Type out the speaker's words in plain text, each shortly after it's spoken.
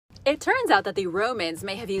It turns out that the Romans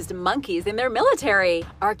may have used monkeys in their military.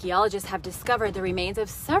 Archaeologists have discovered the remains of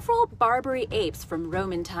several Barbary apes from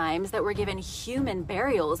Roman times that were given human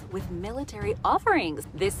burials with military offerings.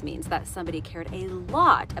 This means that somebody cared a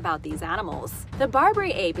lot about these animals. The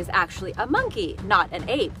Barbary ape is actually a monkey, not an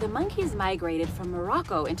ape. The monkeys migrated from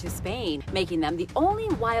Morocco into Spain, making them the only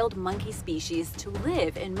wild monkey species to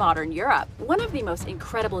live in modern Europe. One of the most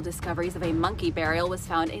incredible discoveries of a monkey burial was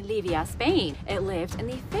found in Livia, Spain. It lived in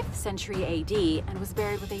the 5th century AD and was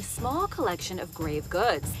buried with a small collection of grave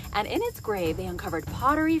goods. And in its grave, they uncovered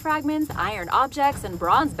pottery fragments, iron objects, and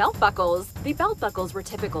bronze belt buckles. The belt buckles were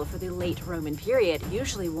typical for the late Roman period,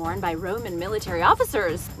 usually worn by Roman military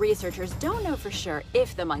officers. Researchers don't know for sure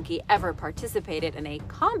if the monkey ever participated in a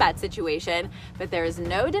combat situation, but there is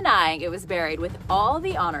no denying it was buried with all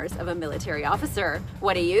the honors of a military officer.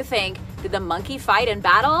 What do you think? Did the monkey fight in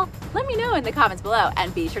battle? Let me know in the comments below,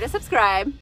 and be sure to subscribe.